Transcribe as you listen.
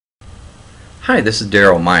Hi, this is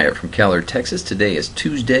Daryl Meyer from Keller, Texas. Today is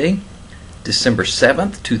Tuesday, December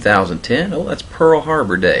 7th, 2010. Oh, that's Pearl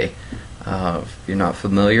Harbor Day. If you're not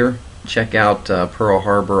familiar, check out Pearl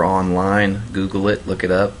Harbor online. Google it, look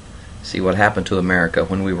it up, see what happened to America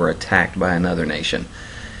when we were attacked by another nation.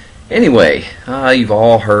 Anyway, you've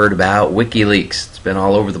all heard about WikiLeaks. It's been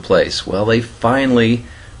all over the place. Well, they finally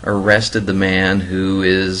arrested the man who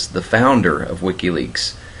is the founder of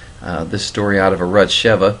WikiLeaks. This story out of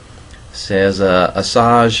Arutsheva says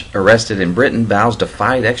Assange, arrested in Britain, vows to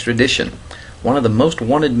fight extradition. One of the most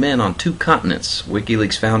wanted men on two continents,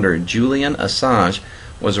 WikiLeaks founder Julian Assange,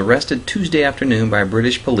 was arrested Tuesday afternoon by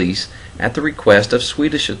British police at the request of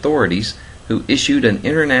Swedish authorities, who issued an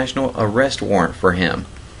international arrest warrant for him.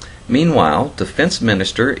 Meanwhile, Defense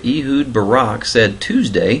Minister Ehud Barak said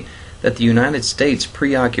Tuesday that the United States'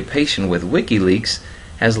 preoccupation with WikiLeaks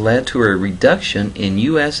has led to a reduction in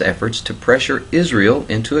U.S. efforts to pressure Israel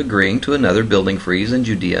into agreeing to another building freeze in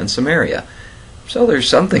Judea and Samaria. So there's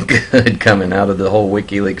something good coming out of the whole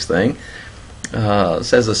WikiLeaks thing.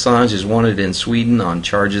 Says Assange is wanted in Sweden on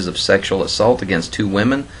charges of sexual assault against two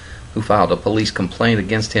women who filed a police complaint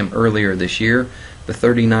against him earlier this year. The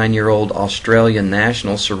 39-year-old Australian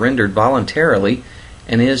national surrendered voluntarily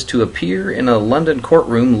and is to appear in a London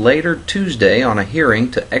courtroom later Tuesday on a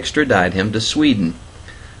hearing to extradite him to Sweden.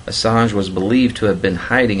 Assange was believed to have been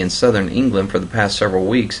hiding in southern England for the past several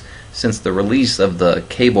weeks since the release of the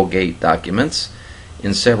cablegate documents.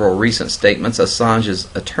 In several recent statements,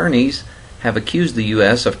 Assange's attorneys have accused the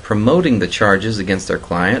U.S. of promoting the charges against their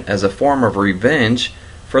client as a form of revenge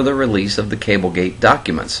for the release of the cablegate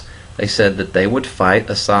documents. They said that they would fight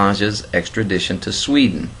Assange's extradition to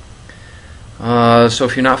Sweden. So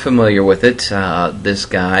if you're not familiar with it, this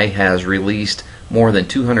guy has released more than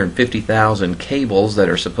 250,000 cables that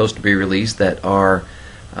are supposed to be released that are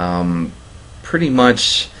pretty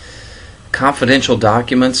much confidential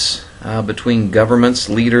documents between governments,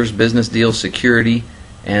 leaders, business deals, security,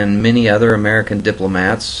 and many other American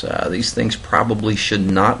diplomats. These things probably should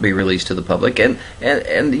not be released to the public.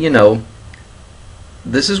 And you know,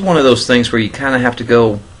 this is one of those things where you kind of have to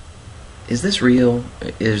go, is this real?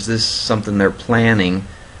 Is this something they're planning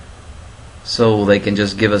so they can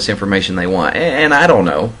just give us information they want? And I don't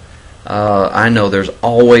know. I know there's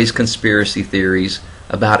always conspiracy theories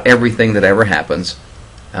about everything that ever happens.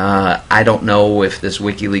 I don't know if this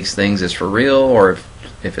WikiLeaks thing is for real, or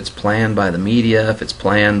if it's planned by the media, if it's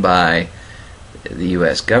planned by the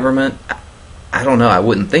U.S. government. I don't know. I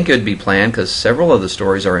wouldn't think it would be planned, because several of the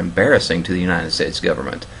stories are embarrassing to the United States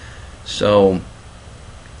government. So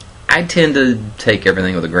I tend to take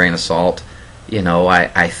everything with a grain of salt. You know,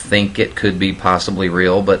 I think it could be possibly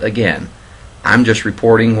real, but again, I'm just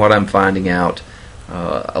reporting what I'm finding out.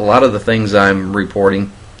 A lot of the things I'm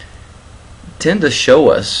reporting tend to show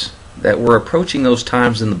us that we're approaching those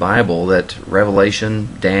times in the Bible that Revelation,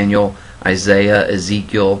 Daniel, Isaiah,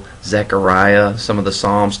 Ezekiel, Zechariah, some of the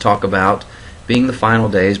Psalms talk about being the final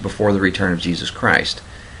days before the return of Jesus Christ.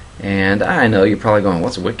 And I know you're probably going,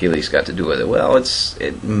 what's WikiLeaks got to do with it? Well,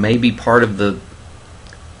 it may be part of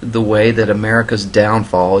the way that America's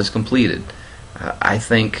downfall is completed. I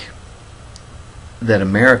think that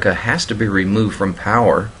America has to be removed from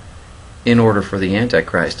power in order for the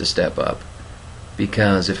Antichrist to step up.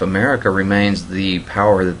 Because if America remains the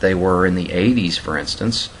power that they were in the 80s, for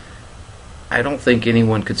instance, I don't think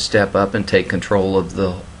anyone could step up and take control of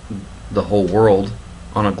the whole world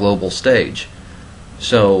on a global stage.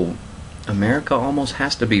 So America almost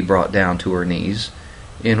has to be brought down to her knees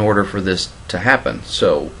in order for this to happen.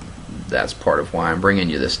 So that's part of why I'm bringing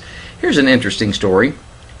you this. Here's an interesting story,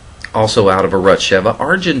 also out of Arutsheva.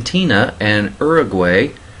 Argentina and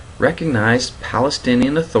Uruguay recognized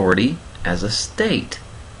Palestinian Authority as a state.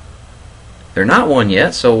 They're not one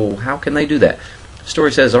yet, so how can they do that? The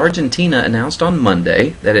story says Argentina announced on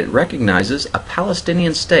Monday that it recognizes a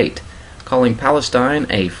Palestinian state, calling Palestine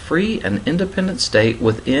a free and independent state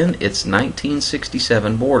within its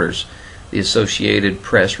 1967 borders, the Associated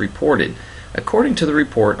Press reported. According to the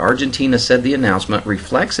report, Argentina said the announcement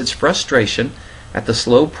reflects its frustration at the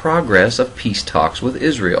slow progress of peace talks with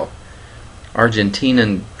Israel.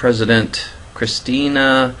 Argentinian President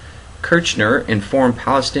Cristina Kirchner informed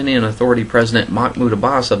Palestinian Authority President Mahmoud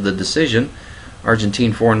Abbas of the decision.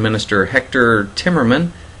 Argentine Foreign Minister Hector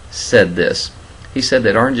Timerman said this. He said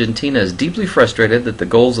that Argentina is deeply frustrated that the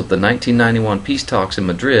goals of the 1991 peace talks in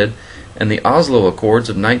Madrid and the Oslo Accords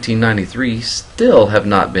of 1993 still have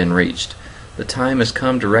not been reached. The time has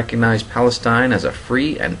come to recognize Palestine as a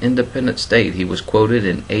free and independent state, he was quoted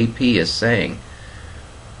in AP as saying.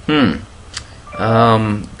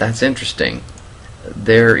 That's interesting.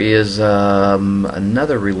 There is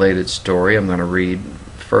another related story I'm going to read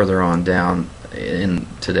further on down in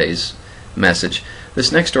today's message.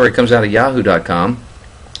 This next story comes out of yahoo.com.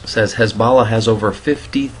 It says Hezbollah has over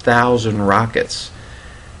 50,000 rockets.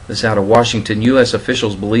 This out of Washington. U.S.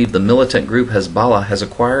 officials believe the militant group Hezbollah has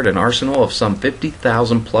acquired an arsenal of some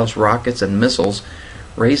 50,000 plus rockets and missiles,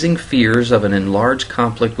 raising fears of an enlarged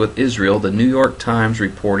conflict with Israel, the New York Times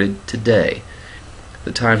reported today.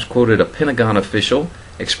 The Times quoted a Pentagon official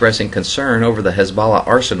expressing concern over the Hezbollah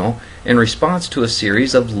arsenal in response to a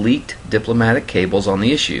series of leaked diplomatic cables on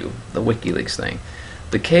the issue, the WikiLeaks thing.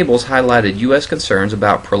 The cables highlighted U.S. concerns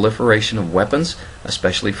about proliferation of weapons,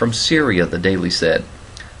 especially from Syria, the Daily said.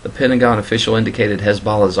 The Pentagon official indicated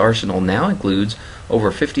Hezbollah's arsenal now includes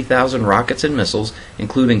over 50,000 rockets and missiles,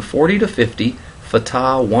 including 40 to 50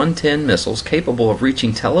 Fatah 110 missiles capable of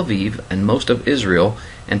reaching Tel Aviv and most of Israel,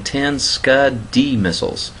 and 10 Scud-D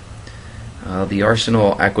missiles. The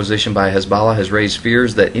arsenal acquisition by Hezbollah has raised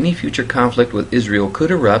fears that any future conflict with Israel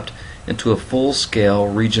could erupt into a full-scale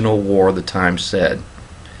regional war, the Times said.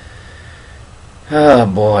 Oh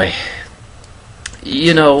boy.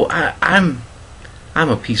 You know, I'm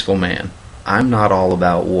a peaceful man. I'm not all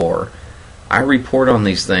about war. I report on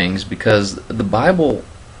these things because the Bible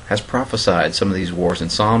has prophesied some of these wars in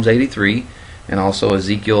Psalms 83 and also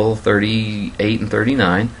Ezekiel 38 and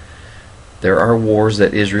 39. There are wars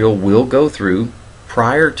that Israel will go through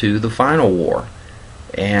prior to the final war.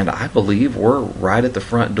 And I believe we're right at the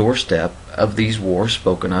front doorstep of these wars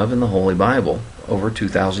spoken of in the Holy Bible over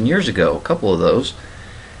 2,000 years ago. A couple of those.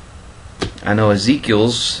 I know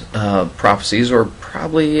Ezekiel's prophecies are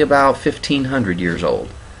probably about 1,500 years old.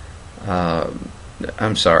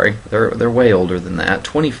 I'm sorry, they're way older than that.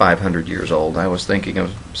 2,500 years old. I was thinking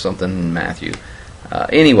of something in Matthew.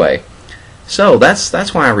 Anyway, so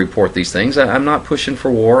that's why I report these things. I'm not pushing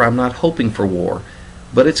for war. I'm not hoping for war.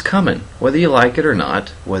 But it's coming. Whether you like it or not,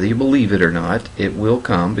 whether you believe it or not, it will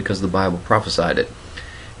come because the Bible prophesied it.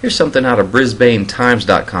 Here's something out of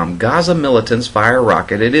BrisbaneTimes.com. Gaza militants fire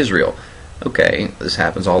rocket at Israel. Okay, this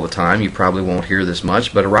happens all the time. You probably won't hear this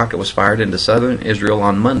much, but a rocket was fired into southern Israel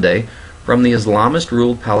on Monday from the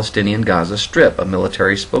Islamist-ruled Palestinian Gaza Strip, a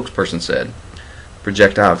military spokesperson said. The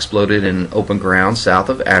projectile exploded in open ground south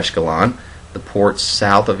of Ashkelon, the port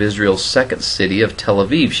south of Israel's second city of Tel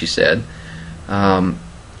Aviv, she said.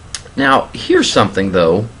 Now, here's something,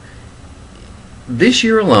 though. This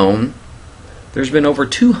year alone, there's been over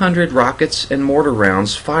 200 rockets and mortar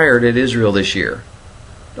rounds fired at Israel this year.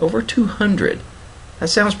 Over 200. That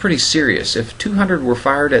sounds pretty serious. If 200 were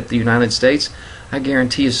fired at the United States, I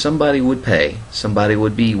guarantee you somebody would pay. Somebody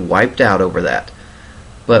would be wiped out over that.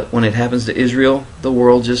 But when it happens to Israel, the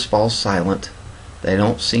world just falls silent. They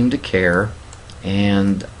don't seem to care.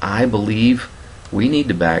 And I believe we need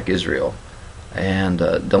to back Israel. And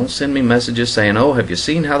don't send me messages saying, oh, have you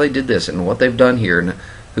seen how they did this and what they've done here and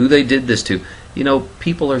who they did this to. You know,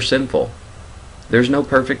 people are sinful. There's no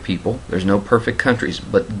perfect people. There's no perfect countries.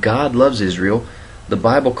 But God loves Israel. The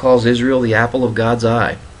Bible calls Israel the apple of God's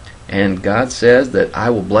eye. And God says that I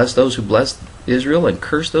will bless those who bless Israel and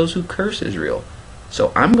curse those who curse Israel.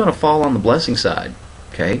 So I'm going to fall on the blessing side.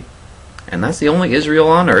 Okay? And that's the only Israel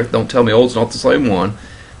on earth. Don't tell me, oh, it's not the same one.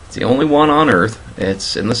 It's the only one on earth.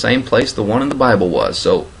 It's in the same place the one in the Bible was.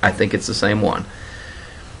 So I think it's the same one.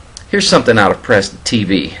 Here's something out of Press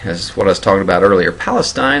TV. That's what I was talking about earlier.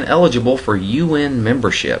 Palestine eligible for UN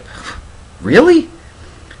membership. Really?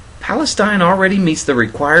 Palestine already meets the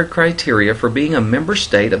required criteria for being a member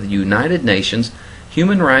state of the United Nations,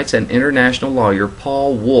 human rights and international lawyer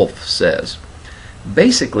Paul Wolfe says.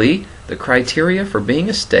 Basically, the criteria for being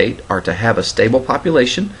a state are to have a stable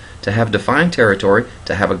population, to have defined territory,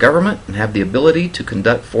 to have a government, and have the ability to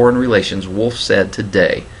conduct foreign relations, Wolfe said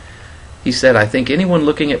today. He said, I think anyone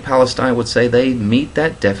looking at Palestine would say they meet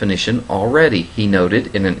that definition already, he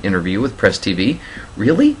noted in an interview with Press TV.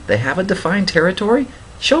 Really? They have a defined territory?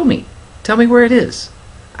 Show me. Tell me where it is.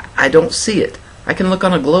 I don't see it. I can look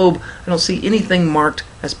on a globe. I don't see anything marked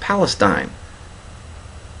as Palestine.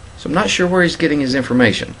 So I'm not sure where he's getting his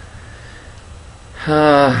information.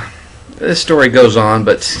 This story goes on,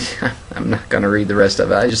 but I'm not going to read the rest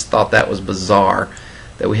of it. I just thought that was bizarre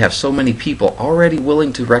that we have so many people already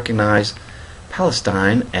willing to recognize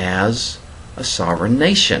Palestine as a sovereign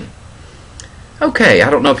nation. Okay,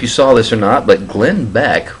 I don't know if you saw this or not, but Glenn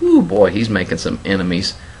Beck, oh boy, he's making some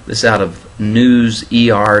enemies. This out of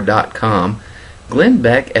newser.com. Glenn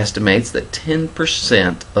Beck estimates that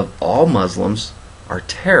 10% of all Muslims are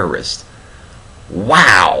terrorists.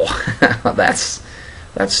 Wow, that's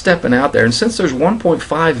stepping out there. And since there's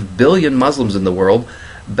 1.5 billion Muslims in the world,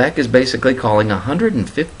 Beck is basically calling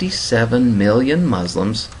 157 million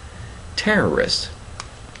Muslims terrorists.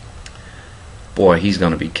 Boy, he's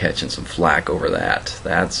going to be catching some flack over that.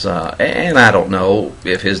 That's and I don't know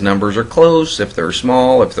if his numbers are close, if they're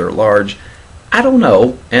small, if they're large. I don't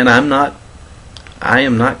know, and I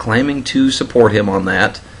am not claiming to support him on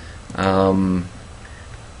that.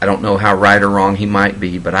 I don't know how right or wrong he might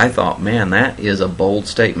be, but I thought, man, that is a bold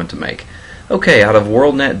statement to make. Okay, out of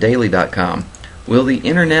WorldNetDaily.com, will the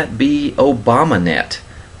Internet be ObamaNet?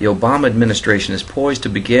 The Obama administration is poised to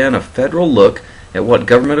begin a federal look at what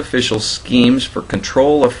government officials' schemes for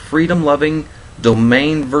control of freedom-loving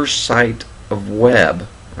domain versus site of web.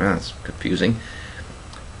 That's confusing.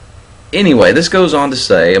 Anyway, this goes on to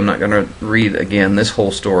say, I'm not going to read again this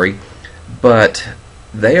whole story, but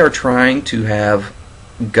they are trying to have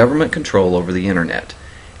government control over the Internet,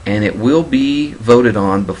 and it will be voted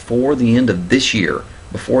on before the end of this year.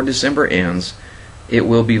 Before December ends, it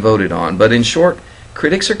will be voted on. But in short,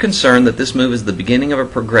 critics are concerned that this move is the beginning of a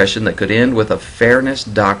progression that could end with a fairness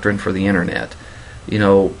doctrine for the Internet. You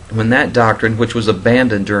know, when that doctrine, which was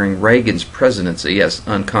abandoned during Reagan's presidency as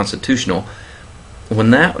unconstitutional,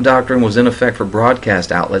 when that doctrine was in effect for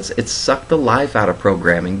broadcast outlets, it sucked the life out of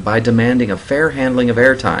programming by demanding a fair handling of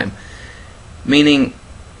airtime. Meaning,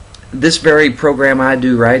 this very program I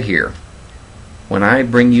do right here, when I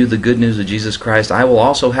bring you the good news of Jesus Christ, I will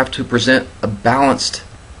also have to present a balanced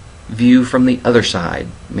view from the other side,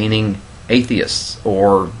 meaning atheists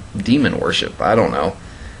or demon worship. I don't know.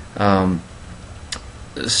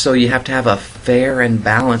 So you have to have a fair and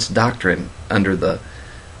balanced doctrine under the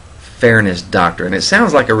fairness doctrine. It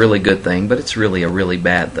sounds like a really good thing, but it's really a really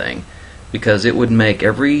bad thing, because it would make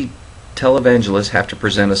every televangelist have to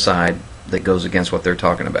present a side that goes against what they're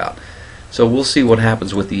talking about. So we'll see what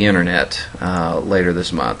happens with the Internet later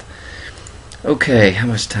this month. Okay, how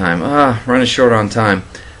much time? Running short on time.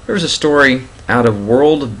 There's a story out of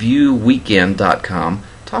worldviewweekend.com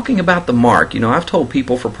talking about the mark. You know, I've told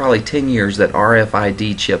people for probably 10 years that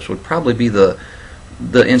RFID chips would probably be the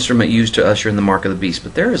instrument used to usher in the mark of the beast.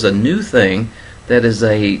 But there is a new thing that is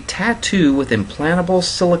a tattoo with implantable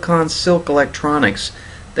silicon silk electronics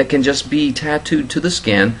that can just be tattooed to the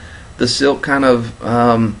skin. The silk kind of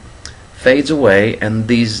fades away, and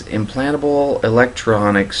these implantable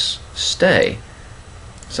electronics stay.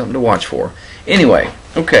 Something to watch for. Anyway,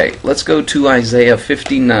 okay, let's go to Isaiah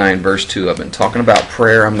 59, verse 2. I've been talking about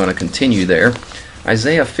prayer. I'm going to continue there.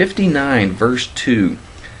 Isaiah 59, verse 2.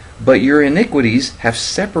 But your iniquities have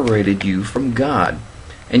separated you from God,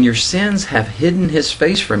 and your sins have hidden His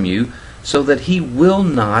face from you, so that He will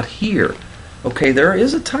not hear. Okay, there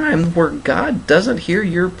is a time where God doesn't hear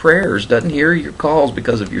your prayers, doesn't hear your calls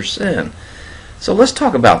because of your sin. So let's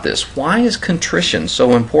talk about this. Why is contrition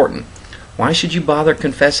so important? Why should you bother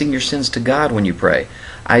confessing your sins to God when you pray?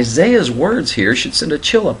 Isaiah's words here should send a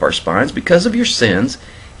chill up our spines. Because of your sins,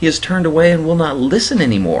 He has turned away and will not listen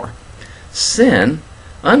anymore. Sin,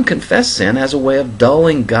 unconfessed sin, has a way of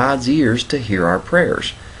dulling God's ears to hear our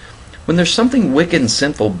prayers. When there's something wicked and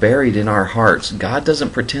sinful buried in our hearts, God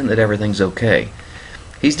doesn't pretend that everything's okay.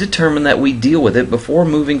 He's determined that we deal with it before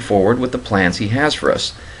moving forward with the plans He has for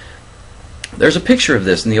us. There's a picture of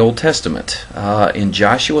this in the Old Testament. In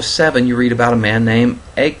Joshua 7, you read about a man named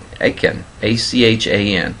Achan,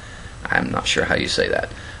 A-C-H-A-N. I'm not sure how you say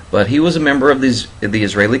that. But he was a member of the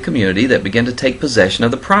Israeli community that began to take possession of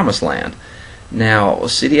the Promised Land. Now,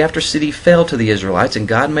 city after city fell to the Israelites, and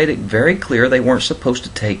God made it very clear they weren't supposed to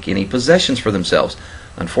take any possessions for themselves.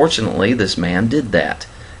 Unfortunately, this man did that.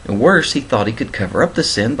 And worse, he thought he could cover up the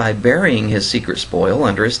sin by burying his secret spoil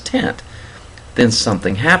under his tent. Then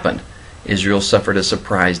something happened. Israel suffered a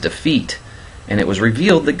surprise defeat, and it was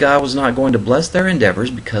revealed that God was not going to bless their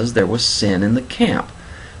endeavors because there was sin in the camp.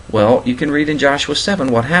 Well, you can read in Joshua 7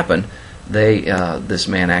 what happened. This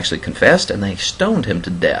man actually confessed, and they stoned him to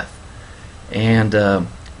death.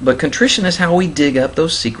 But contrition is how we dig up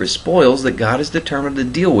those secret spoils that God is determined to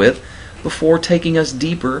deal with before taking us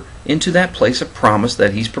deeper into that place of promise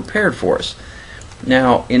that He's prepared for us.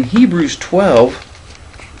 Now, in Hebrews 12,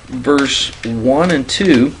 verse 1 and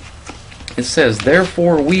 2, it says,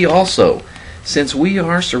 Therefore we also, since we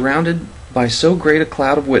are surrounded by so great a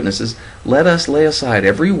cloud of witnesses, let us lay aside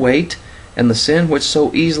every weight and the sin which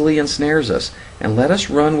so easily ensnares us, and let us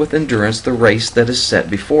run with endurance the race that is set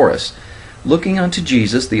before us, looking unto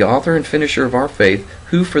Jesus, the author and finisher of our faith,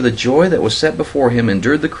 who for the joy that was set before Him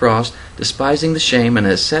endured the cross, despising the shame, and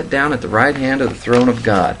has sat down at the right hand of the throne of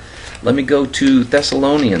God. Let me go to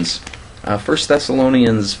Thessalonians, 1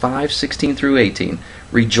 Thessalonians 5:16 through 18.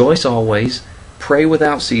 Rejoice always, pray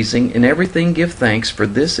without ceasing, in everything give thanks, for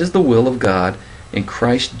this is the will of God in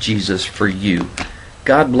Christ Jesus for you.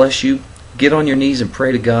 God bless you. Get on your knees and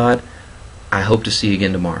pray to God. I hope to see you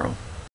again tomorrow.